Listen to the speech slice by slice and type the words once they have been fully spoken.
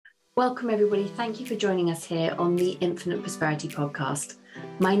Welcome everybody. Thank you for joining us here on the Infinite Prosperity podcast.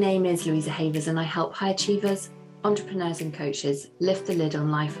 My name is Louisa Havers and I help high achievers, entrepreneurs and coaches lift the lid on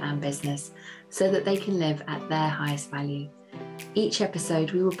life and business so that they can live at their highest value. Each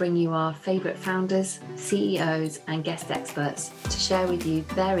episode we will bring you our favourite founders, CEOs and guest experts to share with you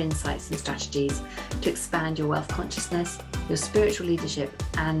their insights and strategies to expand your wealth consciousness, your spiritual leadership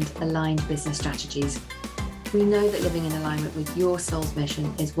and aligned business strategies. We know that living in alignment with your soul's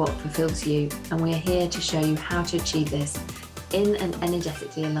mission is what fulfills you, and we are here to show you how to achieve this in an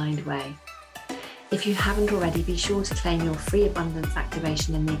energetically aligned way. If you haven't already, be sure to claim your free abundance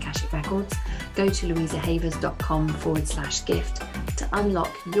activation in the Akashic Records. Go to louisahavers.com/gift to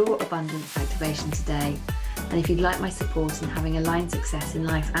unlock your abundance activation today. And if you'd like my support in having aligned success in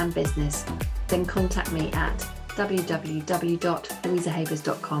life and business, then contact me at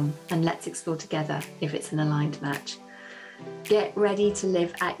www.louisahavers.com and let's explore together if it's an aligned match. Get ready to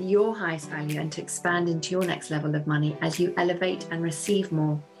live at your highest value and to expand into your next level of money as you elevate and receive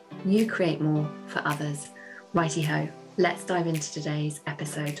more. You create more for others. Righty-ho, let's dive into today's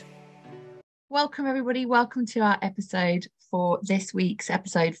episode. Welcome everybody. Welcome to our episode for this week's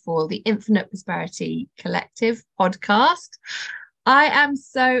episode for the Infinite Prosperity Collective podcast. I am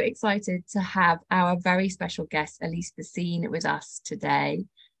so excited to have our very special guest, Alyse Bacine, with us today.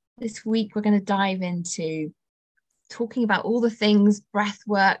 This week, we're going to dive into talking about all the things breath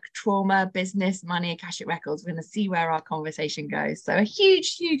work, trauma, business, money, Akashic Records. We're going to see where our conversation goes. So a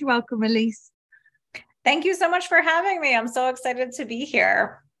huge, huge welcome, Alyse. Thank you so much for having me. I'm so excited to be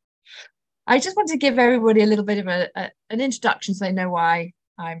here. I just want to give everybody a little bit of an introduction so they know why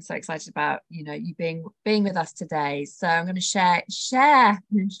I'm so excited about, you being with us today. So I'm going to share an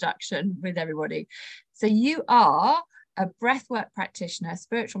introduction with everybody. So you are a breathwork practitioner,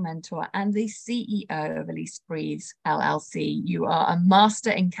 spiritual mentor, and the CEO of Alyse Breathes LLC. You are a master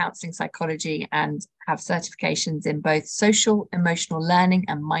in counseling psychology and have certifications in both social, emotional learning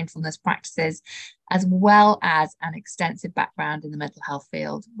and mindfulness practices, as well as an extensive background in the mental health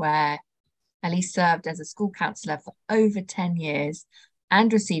field, where Alyse served as a school counsellor for over 10 years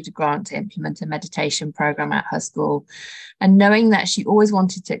and received a grant to implement a meditation program at her school. And knowing that she always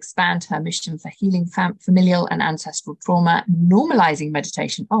wanted to expand her mission for healing familial and ancestral trauma, normalizing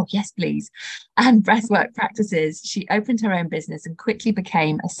meditation, oh yes, please, and breathwork practices, she opened her own business and quickly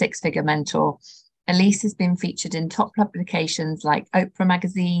became a six-figure mentor. Alyse has been featured in top publications like Oprah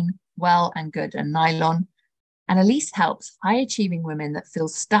Magazine, Well and Good and Nylon. And Alyse helps high-achieving women that feel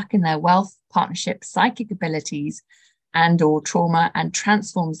stuck in their wealth, partnership, psychic abilities, and or trauma, and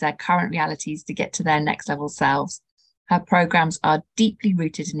transforms their current realities to get to their next level selves. Her programs are deeply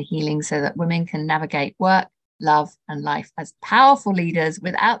rooted in healing so that women can navigate work, love, and life as powerful leaders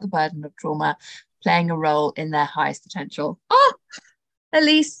without the burden of trauma, playing a role in their highest potential. Oh,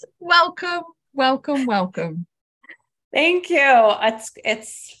 Alyse, welcome. Thank you.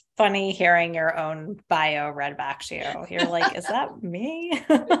 It's funny hearing your own bio read back to you. You're like, is that me?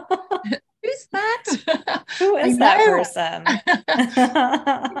 Who's that? Who is that person?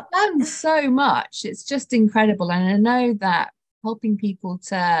 You've done so much. It's just incredible. And I know that helping people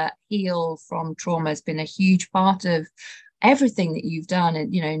to heal from trauma has been a huge part of everything that you've done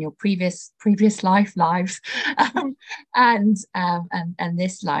in your previous lives and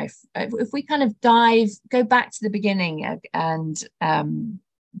this life. If we kind of go back to the beginning and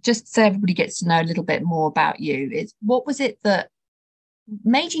just so everybody gets to know a little bit more about you, what was it that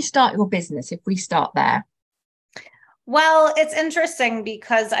made you start your business, if we start there? Well, it's interesting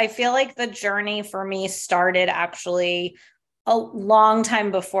because I feel like the journey for me started actually a long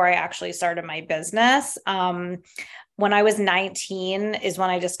time before I actually started my business. When I was 19 is when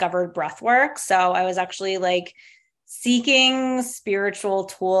I discovered breathwork. So I was actually like seeking spiritual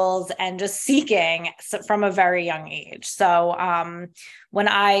tools and just seeking from a very young age. So when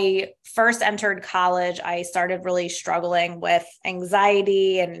I first entered college, I started really struggling with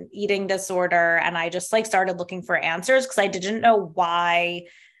anxiety and eating disorder. And I just started looking for answers because I didn't know why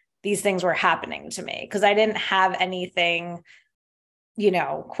these things were happening to me, because I didn't have anything,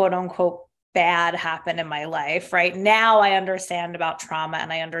 quote unquote, bad happen in my life. Right now, I understand about trauma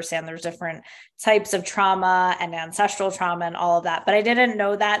and I understand there's different types of trauma and ancestral trauma and all of that. But I didn't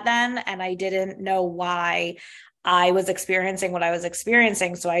know that then. And I didn't know why I was experiencing what I was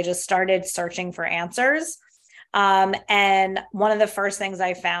experiencing. So I just started searching for answers. And one of the first things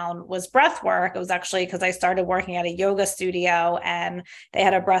I found was breath work. It was actually because I started working at a yoga studio and they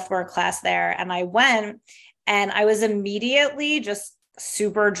had a breath work class there. And I went and I was immediately just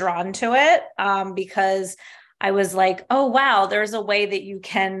super drawn to it because I was like, oh, wow, there's a way that you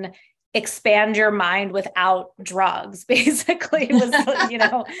can expand your mind without drugs, basically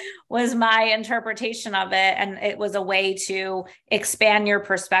was my interpretation of it. And it was a way to expand your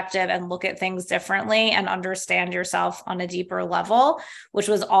perspective and look at things differently and understand yourself on a deeper level, which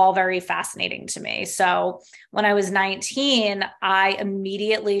was all very fascinating to me. So when I was 19, I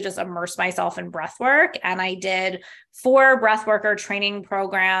immediately just immersed myself in breath work, and I did 4 breathworker training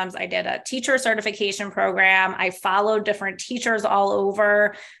programs. I did a teacher certification program. I followed different teachers all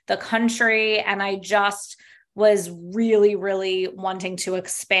over the country. And I just was really, really wanting to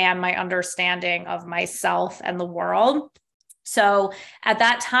expand my understanding of myself and the world. So at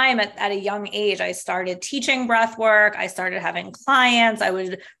that time, at a young age, I started teaching breath work. I started having clients. I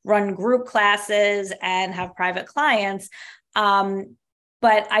would run group classes and have private clients.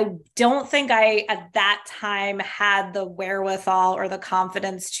 But I don't think I, at that time, had the wherewithal or the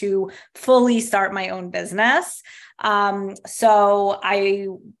confidence to fully start my own business. So I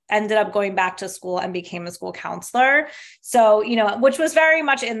ended up going back to school and became a school counselor. So, which was very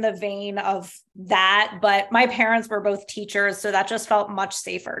much in the vein of that, but my parents were both teachers. So that just felt much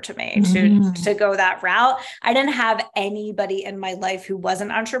safer to me to go that route. I didn't have anybody in my life who was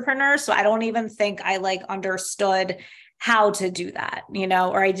an entrepreneur. So I don't even think I understood how to do that,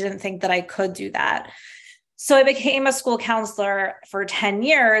 or I didn't think that I could do that. So I became a school counselor for 10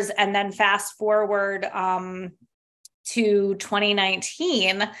 years. And then fast forward to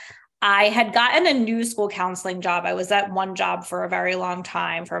 2019, I had gotten a new school counseling job. I was at one job for a very long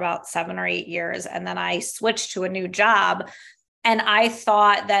time, for about 7 or 8 years. And then I switched to a new job. And I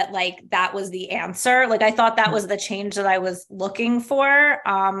thought that that was the answer. I thought that was the change that I was looking for,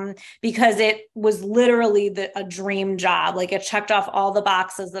 because it was literally a dream job. It checked off all the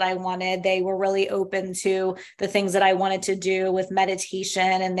boxes that I wanted. They were really open to the things that I wanted to do with meditation.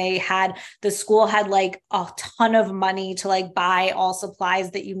 And the school had a ton of money to buy all supplies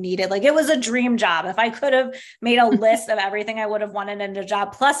that you needed. It was a dream job. If I could have made a list of everything I would have wanted in a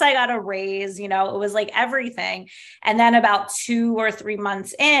job, plus I got a raise, it was everything. And then about 2 or 3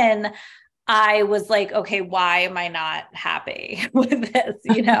 months in, I was okay, why am I not happy with this?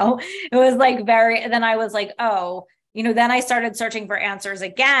 It was and then I was oh, then I started searching for answers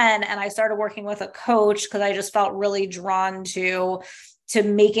again. And I started working with a coach because I just felt really drawn to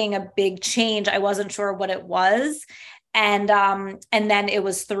making a big change. I wasn't sure what it was. And then it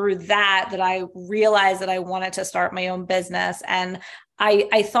was through that I realized that I wanted to start my own business. And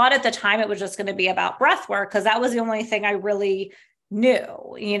I thought at the time it was just going to be about breath work, because that was the only thing I really knew,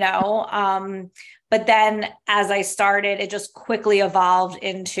 but then as I started, it just quickly evolved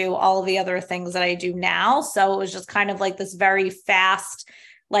into all of the other things that I do now. So it was just kind of this very fast,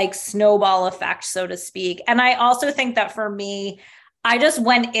 snowball effect, so to speak. And I also think that for me, I just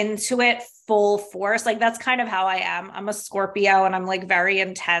went into it full force. That's kind of how I am. I'm a Scorpio, and I'm very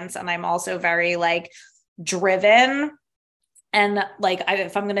intense, and I'm also very driven. And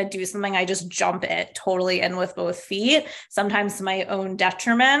if I'm going to do something, I just jump it totally in with both feet, sometimes to my own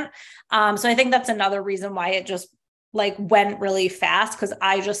detriment. So I think that's another reason why it just went really fast, because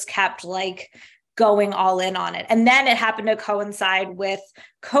I just kept going all in on it. And then it happened to coincide with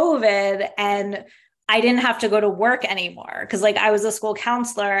COVID, and I didn't have to go to work anymore, because I was a school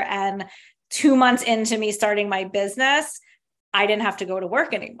counselor, and 2 months into me starting my business, I didn't have to go to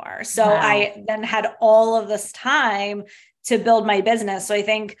work anymore. So wow. I then had all of this time to build my business. So I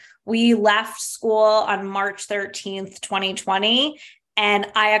think we left school on March 13th, 2020. And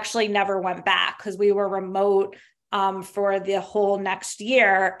I actually never went back, because we were remote for the whole next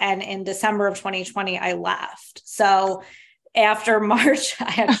year. And in December of 2020, I left. So after March,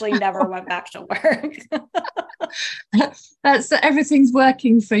 I actually never went back to work. That's everything's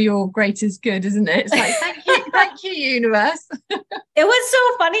working for your greatest good, isn't it? It's thank you, universe. It was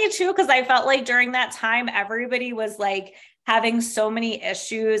so funny too, because I felt during that time, everybody was having so many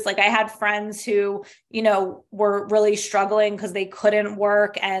issues. I had friends who, were really struggling because they couldn't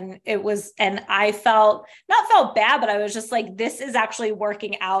work. And I not felt bad, but I was just this is actually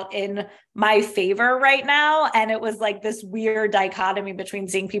working out in my favor right now. And it was this weird dichotomy between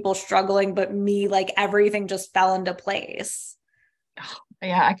seeing people struggling, but me, everything just fell into place. Oh,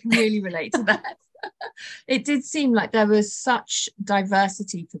 yeah, I can really relate to that. It did seem like there was such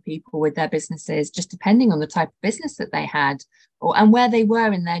diversity for people with their businesses, just depending on the type of business that they had and where they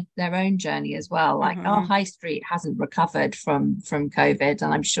were in their own journey as well. Our high street hasn't recovered from COVID,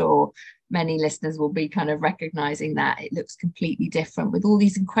 and I'm sure many listeners will be kind of recognizing that it looks completely different, with all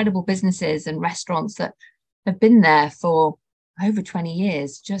these incredible businesses and restaurants that have been there for over 20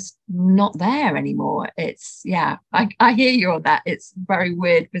 years just not there anymore. It's I hear you on that. It's a very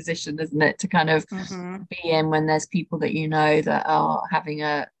weird position, isn't it, to kind of be in when there's people that you know that are having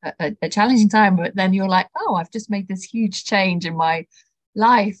a challenging time, but then you're like, oh, I've just made this huge change in my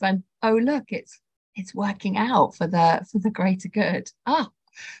life, and oh look, it's working out for the greater good.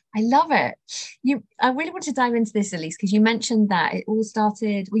 I love it. I really want to dive into this, Alyse, because you mentioned that it all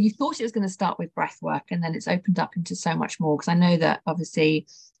started, well, you thought it was going to start with breath work, and then it's opened up into so much more. Because I know that obviously,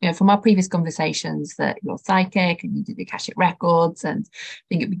 from our previous conversations, that you're psychic and you do the Akashic records, and I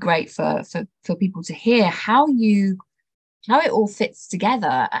think it'd be great for people to hear how it all fits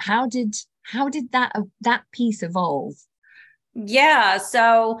together. How did that piece evolve? Yeah.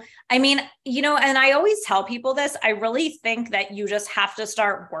 So, I mean, and I always tell people this, I really think that you just have to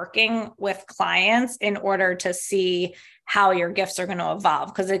start working with clients in order to see how your gifts are going to evolve,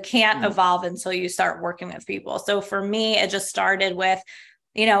 because it can't evolve until you start working with people. So for me, it just started with,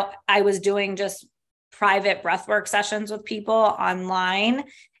 I was doing just private breathwork sessions with people online.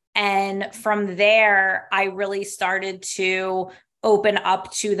 And from there, I really started to open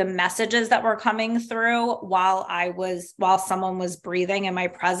up to the messages that were coming through while someone was breathing in my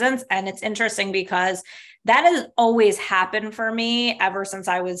presence. And it's interesting because that has always happened for me ever since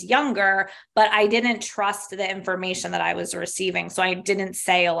I was younger, but I didn't trust the information that I was receiving. So I didn't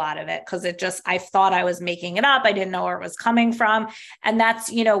say a lot of it because I thought I was making it up. I didn't know where it was coming from. And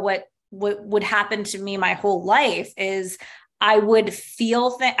that's, what would happen to me my whole life is I would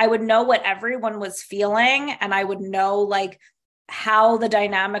I would know what everyone was feeling, and I would know how the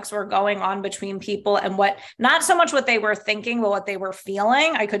dynamics were going on between people and not so much what they were thinking, but what they were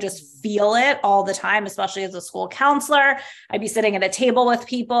feeling. I could just feel it all the time, especially as a school counselor. I'd be sitting at a table with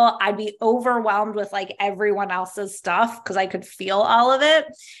people. I'd be overwhelmed with everyone else's stuff because I could feel all of it,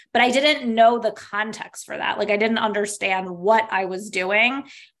 but I didn't know the context for that. I didn't understand what I was doing.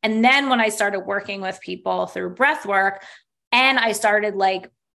 And then when I started working with people through breath work, and I started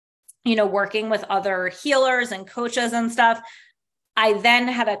working with other healers and coaches and stuff, I then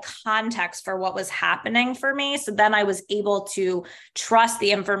had a context for what was happening for me. So then I was able to trust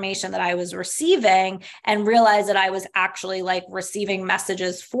the information that I was receiving and realize that I was actually receiving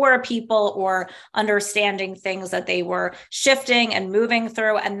messages for people or understanding things that they were shifting and moving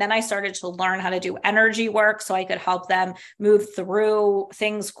through. And then I started to learn how to do energy work so I could help them move through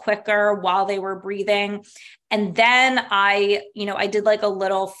things quicker while they were breathing. And then I did a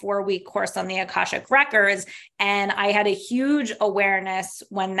little 4-week course on the Akashic records. And I had a huge awareness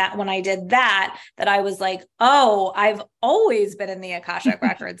when I did that I was oh, I've always been in the Akashic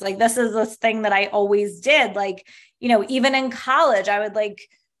records. This is this thing that I always did. Even in college, I would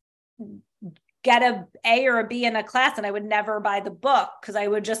get a A or a B in a class and I would never buy the book because I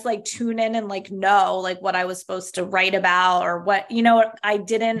would just tune in and know what I was supposed to write about or what, I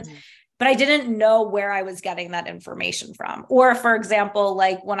didn't. But I didn't know where I was getting that information from. Or for example,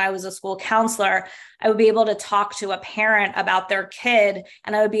 when I was a school counselor, I would be able to talk to a parent about their kid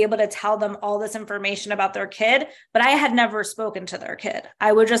and I would be able to tell them all this information about their kid, but I had never spoken to their kid.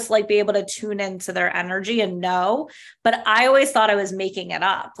 I would just be able to tune into their energy and know, but I always thought I was making it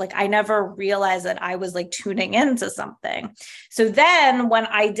up. I never realized that I was tuning into something. So then when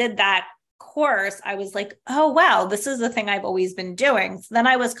I did that course, I was oh, wow, this is the thing I've always been doing. So then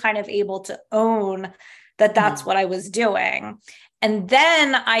I was kind of able to own that that's what I was doing. And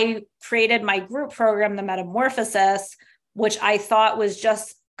then I created my group program, the Metamorphosis, which I thought was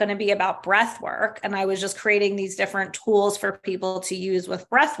just going to be about breath work. And I was just creating these different tools for people to use with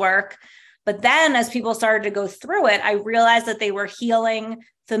breath work. But then as people started to go through it, I realized that they were healing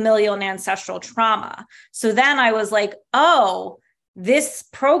familial and ancestral trauma. So then I was oh, this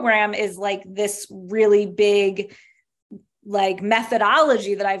program is this really big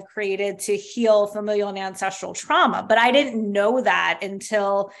methodology that I've created to heal familial and ancestral trauma. But I didn't know that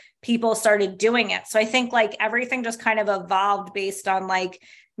until people started doing it. So I think everything just kind of evolved based on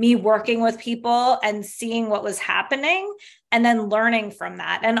me working with people and seeing what was happening and then learning from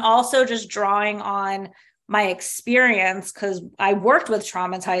that. And also just drawing on my experience because I worked with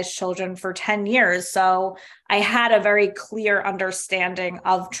traumatized children for 10 years. So I had a very clear understanding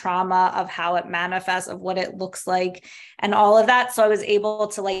of trauma, of how it manifests, of what it looks like and all of that. So I was able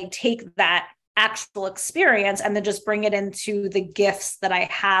to take that actual experience and then just bring it into the gifts that I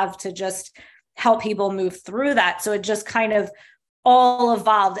have to just help people move through that. So it just kind of all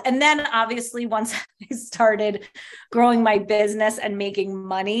evolved. And then obviously once I started growing my business and making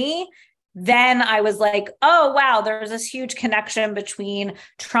money, then I was oh, wow, there's this huge connection between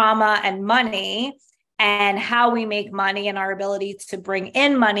trauma and money. and how we make money and our ability to bring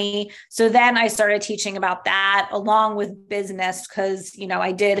in money. So then I started teaching about that along with business, because, you know,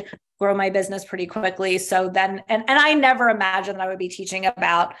 I did grow my business pretty quickly. So then, and I never imagined that I would be teaching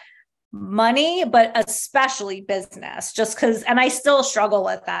about money, but especially business, just because, and I still struggle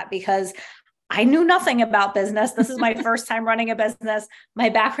with that because I knew nothing about business. This is my first time running a business. My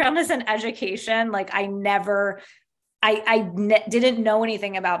background is in education. Like I didn't know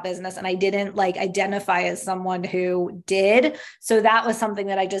anything about business, and I didn't like identify as someone who did. So that was something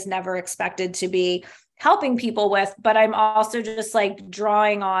that I just never expected to be helping people with. But I'm also just like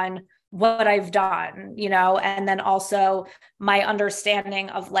drawing on what I've done, you know, and then also my understanding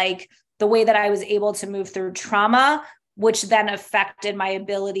of like the way that I was able to move through trauma, which then affected my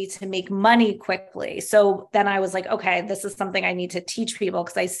ability to make money quickly. So then I was like, okay, this is something I need to teach people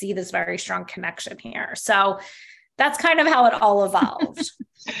because I see this very strong connection here. So that's kind of how it all evolved.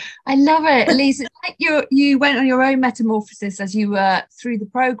 I love it, Alyse. It's like you went on your own metamorphosis as you were through the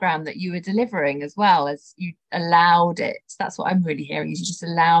program that you were delivering, as well as you allowed it. That's what I'm really hearing, is you just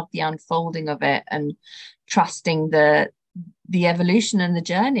allowed the unfolding of it and trusting the evolution and the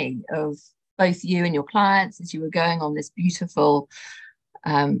journey of both you and your clients as you were going on this beautiful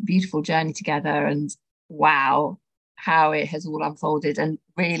journey together. And wow, how it has all unfolded. And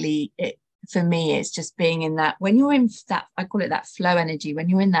really, for me, it's just being in that, when you're in that, I call it that flow energy. When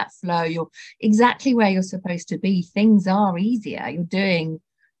you're in that flow, you're exactly where you're supposed to be. Things are easier. You're doing,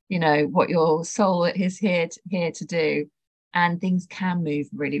 you know, what your soul is here to do, and things can move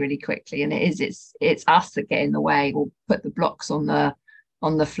really, really quickly. And it's us that get in the way or put the blocks on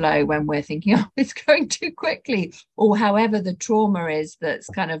the flow when we're thinking, oh, it's going too quickly, or however the trauma is that's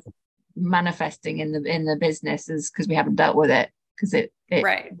kind of manifesting in the business, is because we haven't dealt with it, because it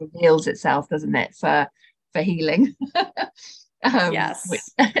right. reveals itself, doesn't it, for healing. Yes.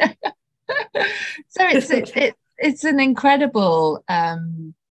 So it's an incredible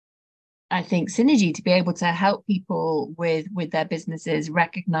I think synergy to be able to help people with their businesses,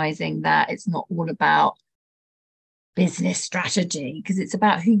 recognizing that it's not all about business strategy, because it's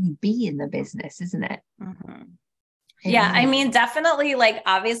about who you be in the business, isn't it? Mm-hmm. Yeah, I mean, definitely, like,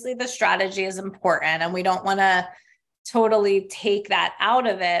 obviously the strategy is important and we don't want to totally take that out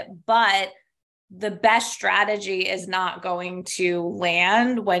of it, but the best strategy is not going to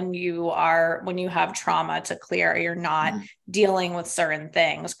land when you have trauma to clear. You're not dealing with certain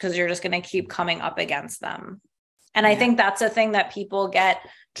things because you're just going to keep coming up against them. And I think that's a thing that people get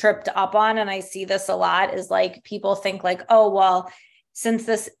tripped up on. And I see this a lot, is like, people think like, oh, well, since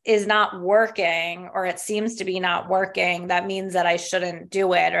this is not working, or it seems to be not working, that means that I shouldn't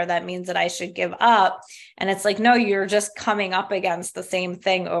do it, or that means that I should give up. And it's like, no, you're just coming up against the same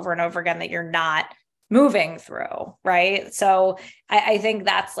thing over and over again that you're not moving through. Right. So I think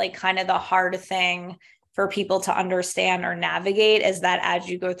that's like kind of the hard thing for people to understand or navigate, is that as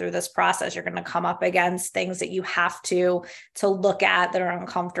you go through this process, you're going to come up against things that you have to look at that are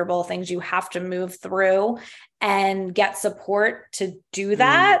uncomfortable, things you have to move through and get support to do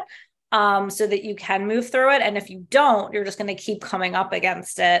that, so that you can move through it. And if you don't, you're just going to keep coming up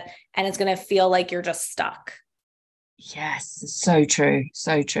against it, and it's going to feel like you're just stuck. Yes, so true.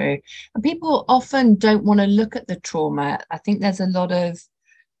 So true. And people often don't want to look at the trauma. I think there's a lot of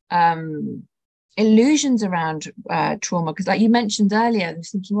illusions around trauma, because like you mentioned earlier, I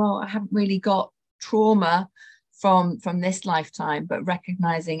was thinking, well, I haven't really got trauma from this lifetime, but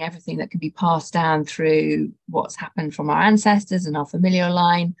recognizing everything that can be passed down through what's happened from our ancestors and our familial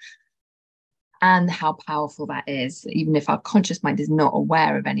line, and how powerful that is, even if our conscious mind is not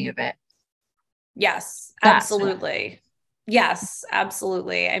aware of any of it. Yes, absolutely. Yes,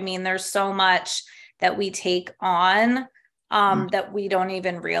 absolutely. I mean, there's so much that we take on that we don't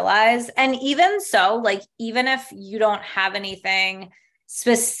even realize. And even so, like, even if you don't have anything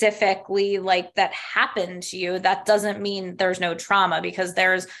specifically like that happened to you, that doesn't mean there's no trauma, because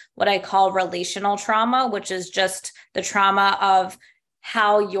there's what I call relational trauma, which is just the trauma of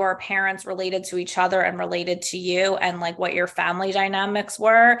how your parents related to each other and related to you, and like what your family dynamics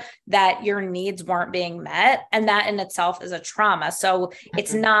were, that your needs weren't being met. And that in itself is a trauma. So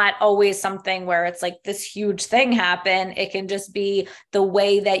it's not always something where it's like this huge thing happened. It can just be the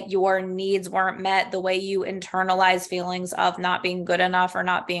way that your needs weren't met, the way you internalize feelings of not being good enough or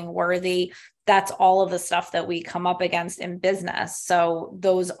not being worthy. That's all of the stuff that we come up against in business. So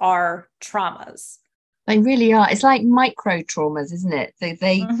those are traumas. They really are. It's like micro traumas, isn't it?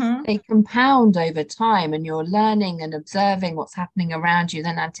 They compound over time, and you're learning and observing what's happening around you,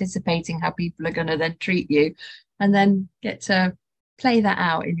 then anticipating how people are going to then treat you, and then get to play that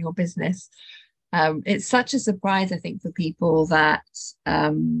out in your business. It's such a surprise, I think, for people that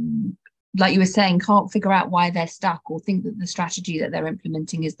like you were saying, can't figure out why they're stuck or think that the strategy that they're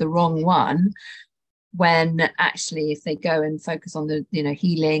implementing is the wrong one, when actually if they go and focus on the, you know,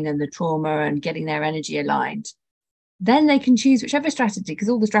 healing and the trauma and getting their energy aligned, then they can choose whichever strategy, because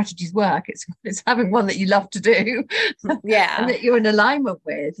all the strategies work. It's having one that you love to do, Yeah, and that you're in alignment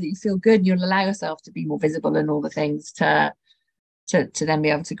with, that you feel good, and you'll allow yourself to be more visible and all the things to then be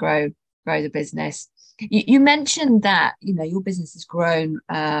able to grow the business. You mentioned that, you know, your business has grown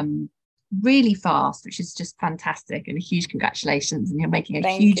really fast, which is just fantastic, and a huge congratulations, and you're making a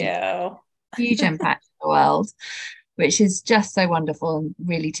thank you. huge impact in the world, which is just so wonderful and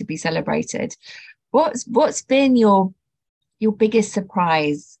really to be celebrated. What's been your biggest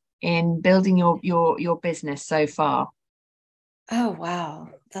surprise in building your business so far? Oh, wow.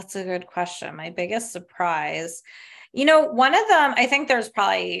 That's a good question. My biggest surprise, you know, one of them, I think there's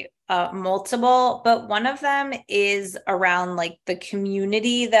probably multiple, but one of them is around like the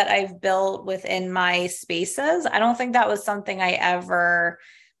community that I've built within my spaces. I don't think that was something I ever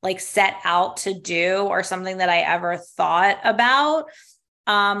like set out to do or something that I ever thought about.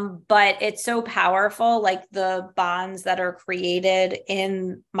 But it's so powerful, like the bonds that are created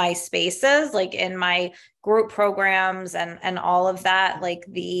in my spaces, like in my group programs and all of that, like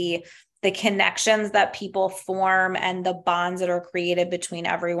the connections that people form and the bonds that are created between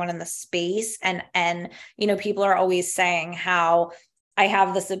everyone in the space. And, you know, people are always saying how I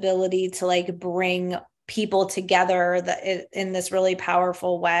have this ability to like bring people together that in this really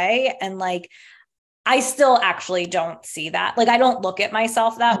powerful way. And like, I still actually don't see that. Like, I don't look at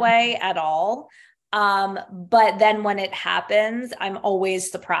myself that way at all. But then when it happens, I'm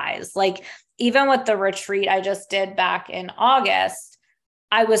always surprised. Like, even with the retreat I just did back in August,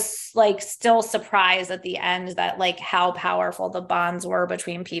 I was like still surprised at the end that like how powerful the bonds were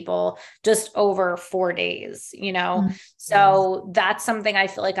between people just over 4 days, you know? Mm-hmm. So that's something I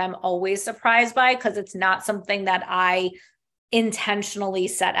feel like I'm always surprised by, because it's not something that I intentionally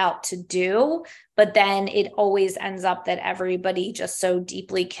set out to do, but then it always ends up that everybody just so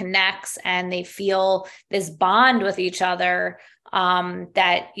deeply connects and they feel this bond with each other,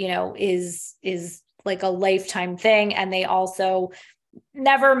 that, you know, is like a lifetime thing. And they also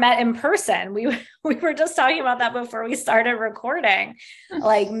never met in person. We were just talking about that before we started recording,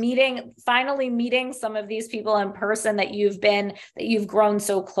 like finally meeting some of these people in person that you've grown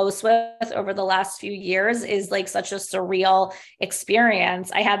so close with over the last few years is like such a surreal experience.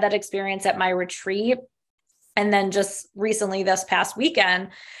 I had that experience at my retreat, and then just recently this past weekend,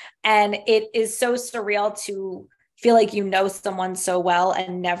 and it is so surreal to feel like you know someone so well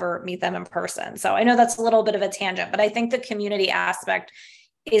and never meet them in person. So I know that's a little bit of a tangent, but I think the community aspect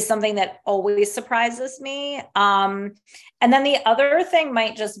is something that always surprises me. And then the other thing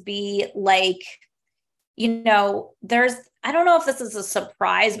might just be like, you know, I don't know if this is a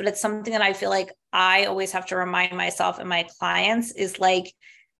surprise, but it's something that I feel like I always have to remind myself and my clients is like,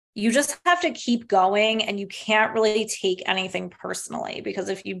 you just have to keep going, and you can't really take anything personally, because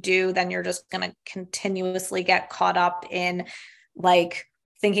if you do, then you're just going to continuously get caught up in like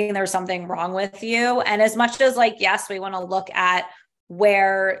thinking there's something wrong with you. And as much as like, yes, we want to look at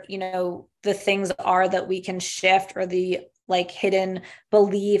where, you know, the things are that we can shift, or the like hidden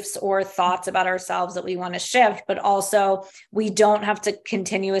beliefs or thoughts about ourselves that we want to shift, but also we don't have to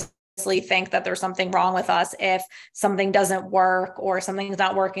continuously think that there's something wrong with us if something doesn't work or something's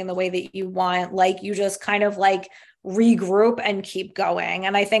not working the way that you want. Like, you just kind of like regroup and keep going.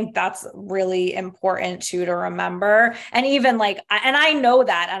 And I think that's really important too, to remember. And even like, and I know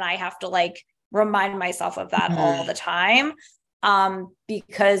that, and I have to like remind myself of that all the time.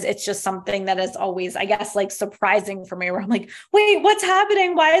 Because it's just something that is always, I guess, like surprising for me, where I'm like, wait, what's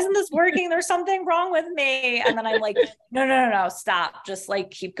happening? Why isn't this working? There's something wrong with me. And then I'm like, no, stop. Just like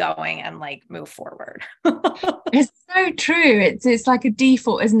keep going and like move forward. It's so true. It's like a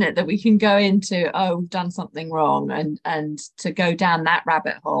default, isn't it? That we can go into, oh, we've done something wrong, and to go down that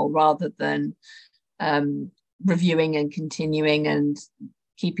rabbit hole rather than reviewing and continuing and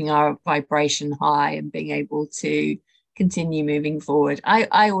keeping our vibration high and being able to continue moving forward.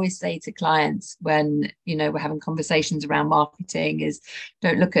 I always say to clients when, you know, we're having conversations around marketing, is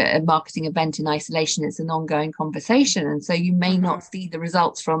don't look at a marketing event in isolation. It's an ongoing conversation. And so you may not see the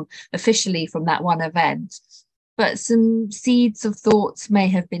results officially from that one event, but some seeds of thoughts may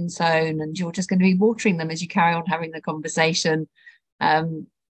have been sown, and you're just going to be watering them as you carry on having the conversation. So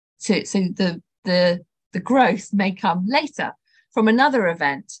the growth may come later from another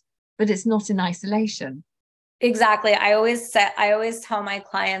event, but it's not in isolation. Exactly. I always tell my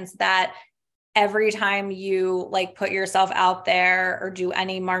clients that every time you like put yourself out there or do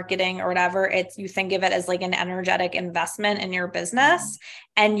any marketing or whatever, you think of it as like an energetic investment in your business,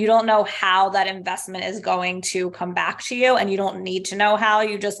 and you don't know how that investment is going to come back to you. And you don't need to know how,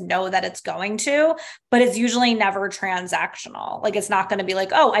 you just know that it's going to, but it's usually never transactional. Like, it's not going to be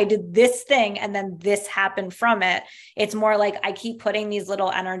like, oh, I did this thing and then this happened from it. It's more like I keep putting these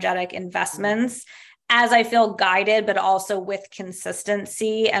little energetic investments as I feel guided, but also with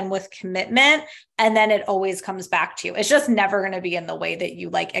consistency and with commitment. And then it always comes back to you. It's just never going to be in the way that you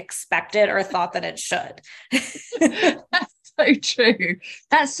like expected or thought that it should. That's so true.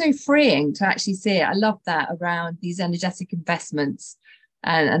 That's so freeing to actually see it. I love that around these energetic investments,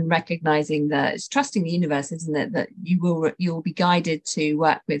 and recognizing that it's trusting the universe, isn't it? That you'll be guided to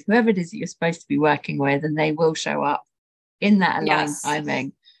work with whoever it is that you're supposed to be working with, and they will show up in that aligned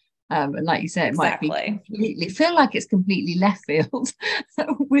timing. And like you said, it might be feel like it's completely left field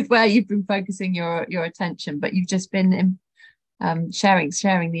with where you've been focusing your attention, but you've just been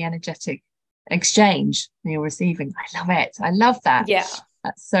sharing the energetic exchange you're receiving. I love it. I love that. Yeah,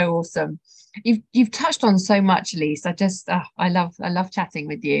 that's so awesome. You've touched on so much, Alyse. I love chatting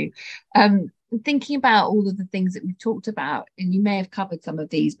with you. Thinking about all of the things that we've talked about, and you may have covered some of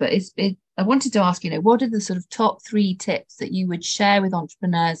these, but I wanted to ask, what are the sort of top 3 tips that you would share with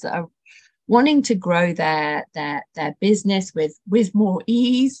entrepreneurs that are wanting to grow their business with more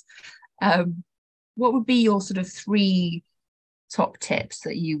ease? What would be your sort of 3 top tips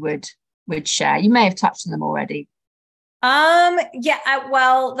that you would share? You may have touched on them already.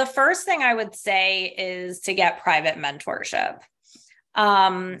 Well, the first thing I would say is to get private mentorship.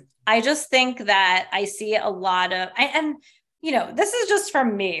 I just think that I see a lot of, and this is just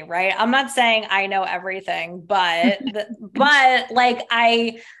from me, right? I'm not saying I know everything, but like,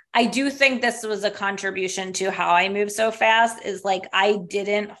 I do think this was a contribution to how I move so fast, is like, I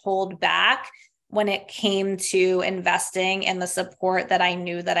didn't hold back when it came to investing in the support that I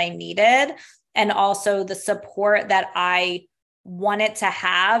knew that I needed, and also the support that I wanted to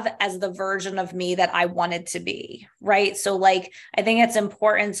have as the version of me that I wanted to be, right? So like, I think it's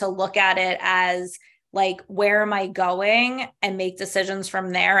important to look at it as like, where am I going, and make decisions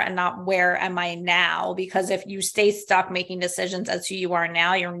from there, and not where am I now? Because if you stay stuck making decisions as who you are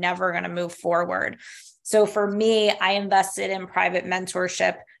now, you're never going to move forward. So for me, I invested in private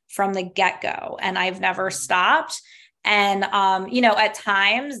mentorship from the get-go, and I've never stopped. And, at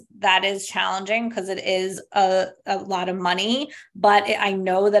times that is challenging because it is a lot of money, but I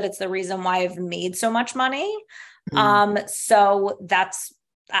know that it's the reason why I've made so much money. So that's,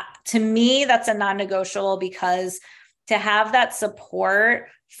 to me, that's a non-negotiable, because to have that support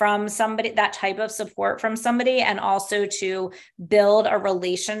from somebody, that type of support from somebody, and also to build a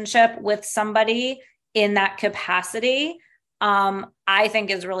relationship with somebody in that capacity, I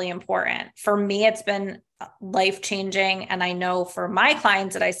think is really important. For me, it's been life-changing. And I know for my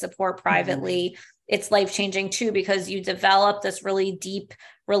clients that I support privately, it's life-changing too, because you develop this really deep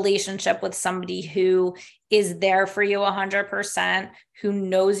relationship with somebody who is there for you 100%, who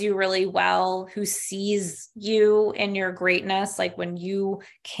knows you really well, who sees you in your greatness, like when you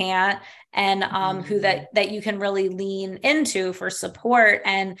can't, and who that you can really lean into for support.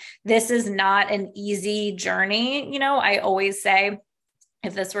 And this is not an easy journey. I always say,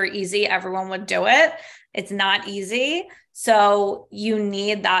 if this were easy, everyone would do it. It's not easy. So you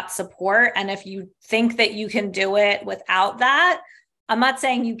need that support. And if you think that you can do it without that, I'm not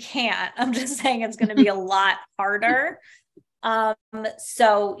saying you can't. I'm just saying it's going to be a lot harder.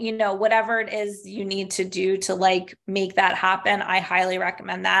 So, whatever it is you need to do to like make that happen, I highly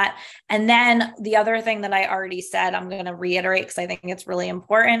recommend that. And then the other thing that I already said, I'm going to reiterate because I think it's really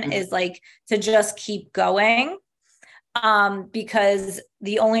important, is like to just keep going. Because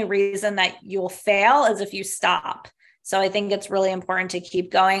the only reason that you'll fail is if you stop. So I think it's really important to keep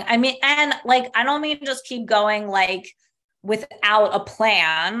going. I mean, and like, I don't mean just keep going like without a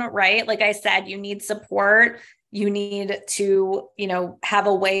plan, right? Like I said, you need support. You need to, have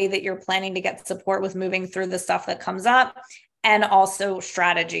a way that you're planning to get support with moving through the stuff that comes up, and also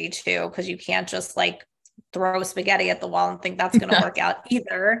strategy too, because you can't just like throw spaghetti at the wall and think that's going to work out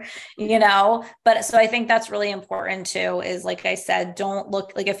either, but so I think that's really important too, is like I said, don't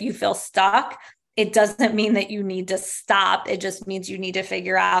look like, if you feel stuck, it doesn't mean that you need to stop. It just means you need to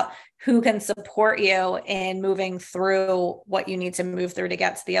figure out who can support you in moving through what you need to move through to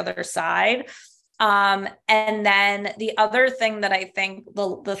get to the other side. And then the other thing that I think,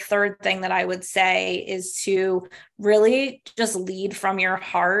 the third thing that I would say, is to really just lead from your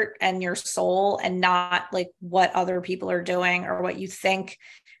heart and your soul, and not like what other people are doing or what you think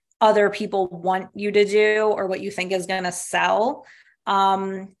other people want you to do or what you think is going to sell.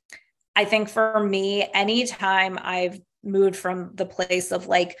 I think for me, anytime I've moved from the place of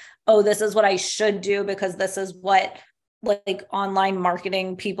like, oh, this is what I should do because this is what like online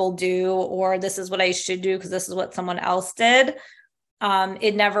marketing people do, or this is what I should do because this is what someone else did.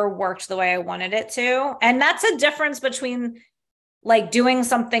 It never worked the way I wanted it to. And that's a difference between like doing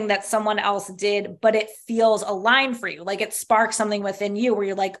something that someone else did, but it feels aligned for you. Like it sparks something within you where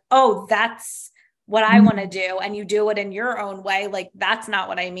you're like, oh, that's what I want to do. And you do it in your own way. Like, that's not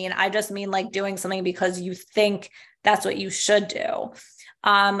what I mean. I just mean like doing something because you think that's what you should do.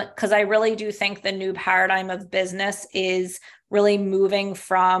 Because I really do think the new paradigm of business is really moving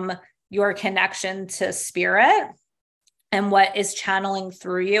from your connection to spirit and what is channeling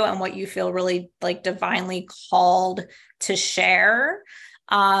through you and what you feel really like divinely called to share.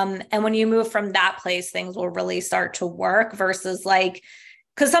 And when you move from that place, things will really start to work versus like,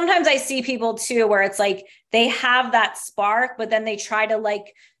 because sometimes I see people too, where it's like they have that spark, but then they try to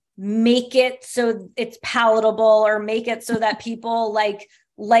like make it so it's palatable or make it so that people like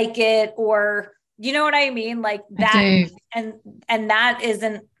it, or you know what I mean? Like that. And that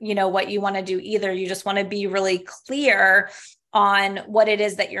isn't, you know, what you want to do either. You just want to be really clear on what it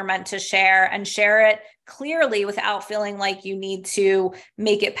is that you're meant to share and share it clearly without feeling like you need to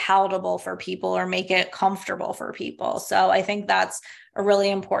make it palatable for people or make it comfortable for people. So I think that's a really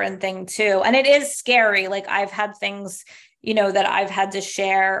important thing too. And it is scary. Like I've had things, you know, that I've had to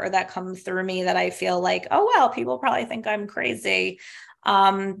share or that come through me that I feel like, oh, well, people probably think I'm crazy.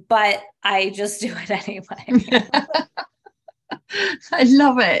 But I just do it anyway. I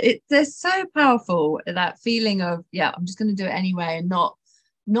love it. They're so powerful, that feeling of, yeah, I'm just going to do it anyway, and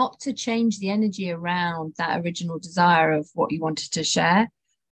not to change the energy around that original desire of what you wanted to share.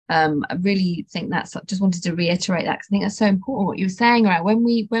 I really think that's, just wanted to reiterate that because I think that's so important what you were saying, right? When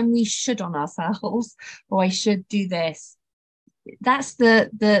we should on ourselves, or I should do this, that's the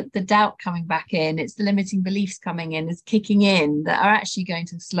doubt coming back in. It's the limiting beliefs coming in, is kicking in, that are actually going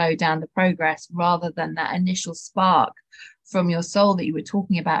to slow down the progress rather than that initial spark from your soul that you were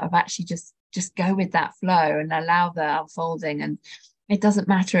talking about, of actually just go with that flow and allow the unfolding. And it doesn't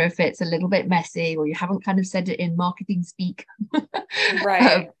matter if it's a little bit messy or you haven't kind of said it in marketing speak.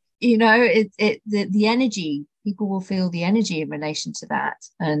 Right. You know, the energy, people will feel the energy in relation to that,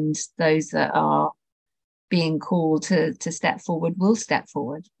 and those that are being called to step forward will step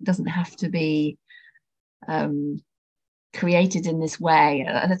forward. It doesn't have to be created in this way.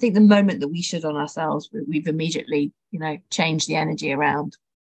 And I think the moment that we should on ourselves, we've immediately, you know, changed the energy around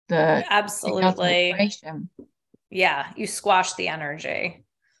the absolutely. Yeah, you squash the energy.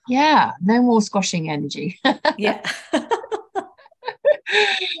 Yeah, no more squashing energy. Yeah.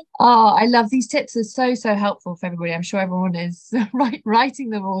 Oh, I love these tips. Are so helpful for everybody. I'm sure everyone is writing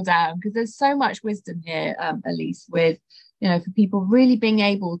them all down, because there's so much wisdom here, Alyse, with, you know, for people really being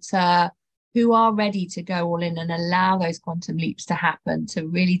able to, who are ready to go all in and allow those quantum leaps to happen, to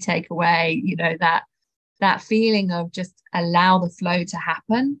really take away, you know, that feeling of just allow the flow to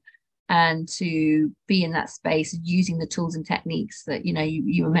happen, and to be in that space using the tools and techniques that, you know,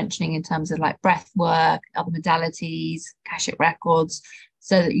 you were mentioning in terms of like breath work, other modalities, Akashic records,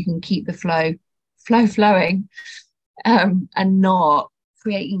 so that you can keep the flow flowing, and not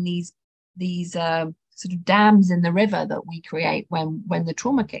creating these sort of dams in the river that we create when the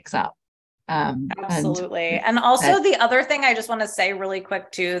trauma kicks up. Absolutely. And also the other thing I just want to say really quick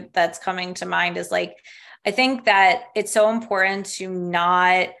too, that's coming to mind, is like, I think that it's so important to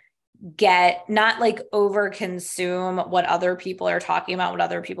not like over consume what other people are talking about, what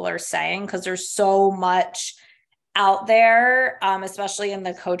other people are saying, because there's so much out there, especially in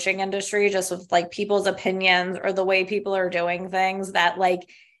the coaching industry, just with like people's opinions or the way people are doing things, that like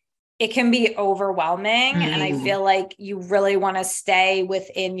it can be overwhelming. And I feel like you really want to stay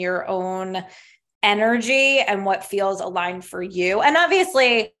within your own energy and what feels aligned for you. And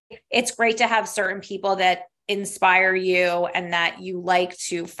obviously it's great to have certain people that inspire you and that you like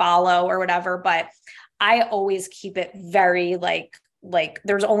to follow or whatever, but I always keep it very like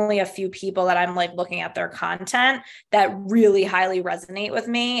there's only a few people that I'm like looking at their content that really highly resonate with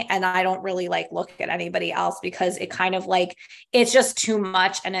me, and I don't really like look at anybody else, because it kind of like, it's just too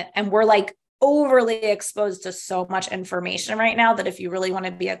much, and we're like overly exposed to so much information right now that if you really want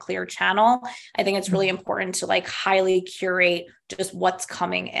to be a clear channel, I think it's really important to like highly curate just what's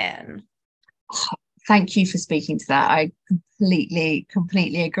coming in. Thank you for speaking to that. I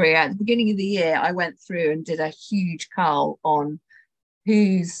completely agree. At the beginning of the year, I went through and did a huge cull on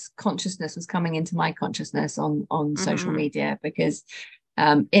whose consciousness was coming into my consciousness on social media, because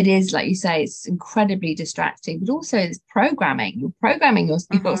it is, like you say, it's incredibly distracting, but also it's programming. You're programming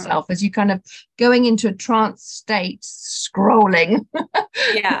yourself as you kind of going into a trance state, scrolling.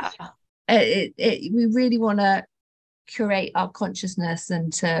 Yeah. we really want to curate our consciousness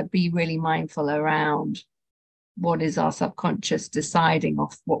and to be really mindful around what is our subconscious deciding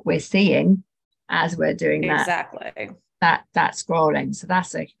off what we're seeing as we're doing exactly that scrolling. So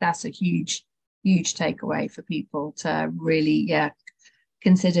that's a huge takeaway for people to really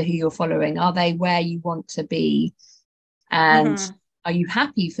consider who you're following. Are they where you want to be, and are you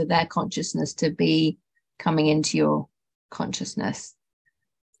happy for their consciousness to be coming into your consciousness?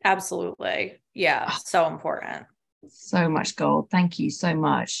 Absolutely. Yeah, so important. So much gold. Thank you so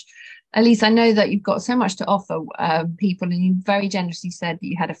much. Alyse, I know that you've got so much to offer people, and you very generously said that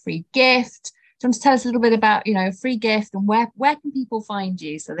you had a free gift. Do you want to tell us a little bit about, a free gift, and where can people find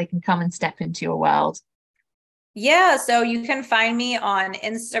you so they can come and step into your world? Yeah, so you can find me on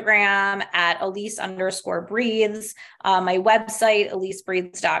Instagram at Alyse_breathes, my website,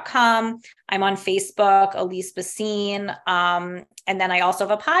 AlyseBreathes.com. I'm on Facebook, Alyse Bacine. And then I also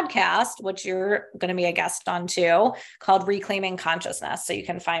have a podcast, which you're going to be a guest on too, called Reclaiming Consciousness. So you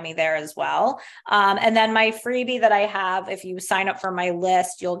can find me there as well. And then my freebie that I have, if you sign up for my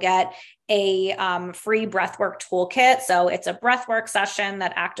list, you'll get a free breathwork toolkit. So it's a breathwork session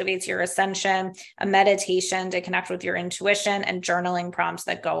that activates your ascension, a meditation to connect with your intuition, and journaling prompts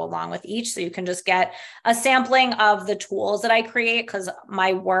that go along with each. So you can just get a sampling of the tools that I create, because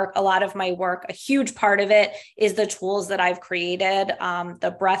my work, a lot of my work, a huge part of it is the tools that I've created,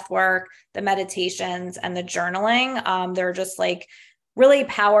 the breathwork, the meditations, and the journaling. They're just like really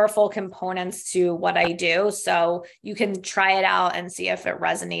powerful components to what I do. So you can try it out and see if it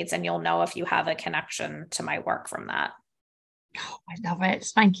resonates, and you'll know if you have a connection to my work from that. Oh, I love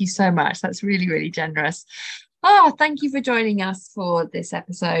it. Thank you so much. That's really, really generous. Thank you for joining us for this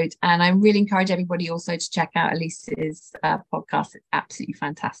episode. And I really encourage everybody also to check out Alyse's podcast. It's absolutely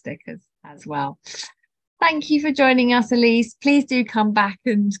fantastic as well. Thank you for joining us, Alyse. Please do come back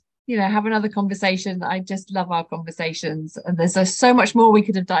and have another conversation. I just love our conversations, and there's so much more we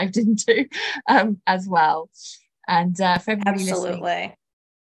could have dived into as well. And for everybody listening,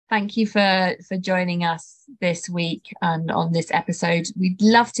 thank you for joining us this week and on this episode. We'd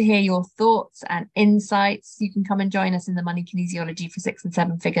love to hear your thoughts and insights. You can come and join us in the Money Kinesiology for 6 and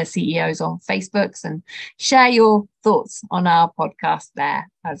 7 Figure CEOs on Facebooks and share your thoughts on our podcast there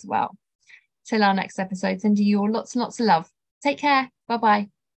as well. Till our next episode, sending you all lots and lots of love. Take care. Bye-bye.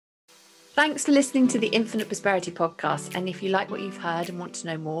 Thanks for listening to the Infinite Prosperity Podcast. And if you like what you've heard and want to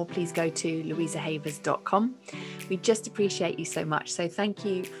know more, please go to louisahavers.com. We just appreciate you so much. So thank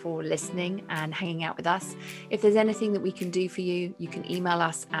you for listening and hanging out with us. If there's anything that we can do for you, you can email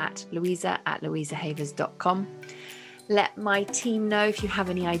us at louisa@louisahavers.com. Let my team know if you have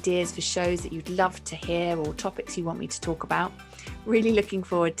any ideas for shows that you'd love to hear or topics you want me to talk about. Really looking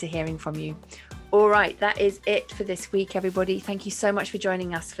forward to hearing from you. All right, that is it for this week, everybody. Thank you so much for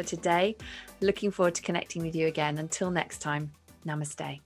joining us for today. Looking forward to connecting with you again. Until next time, namaste.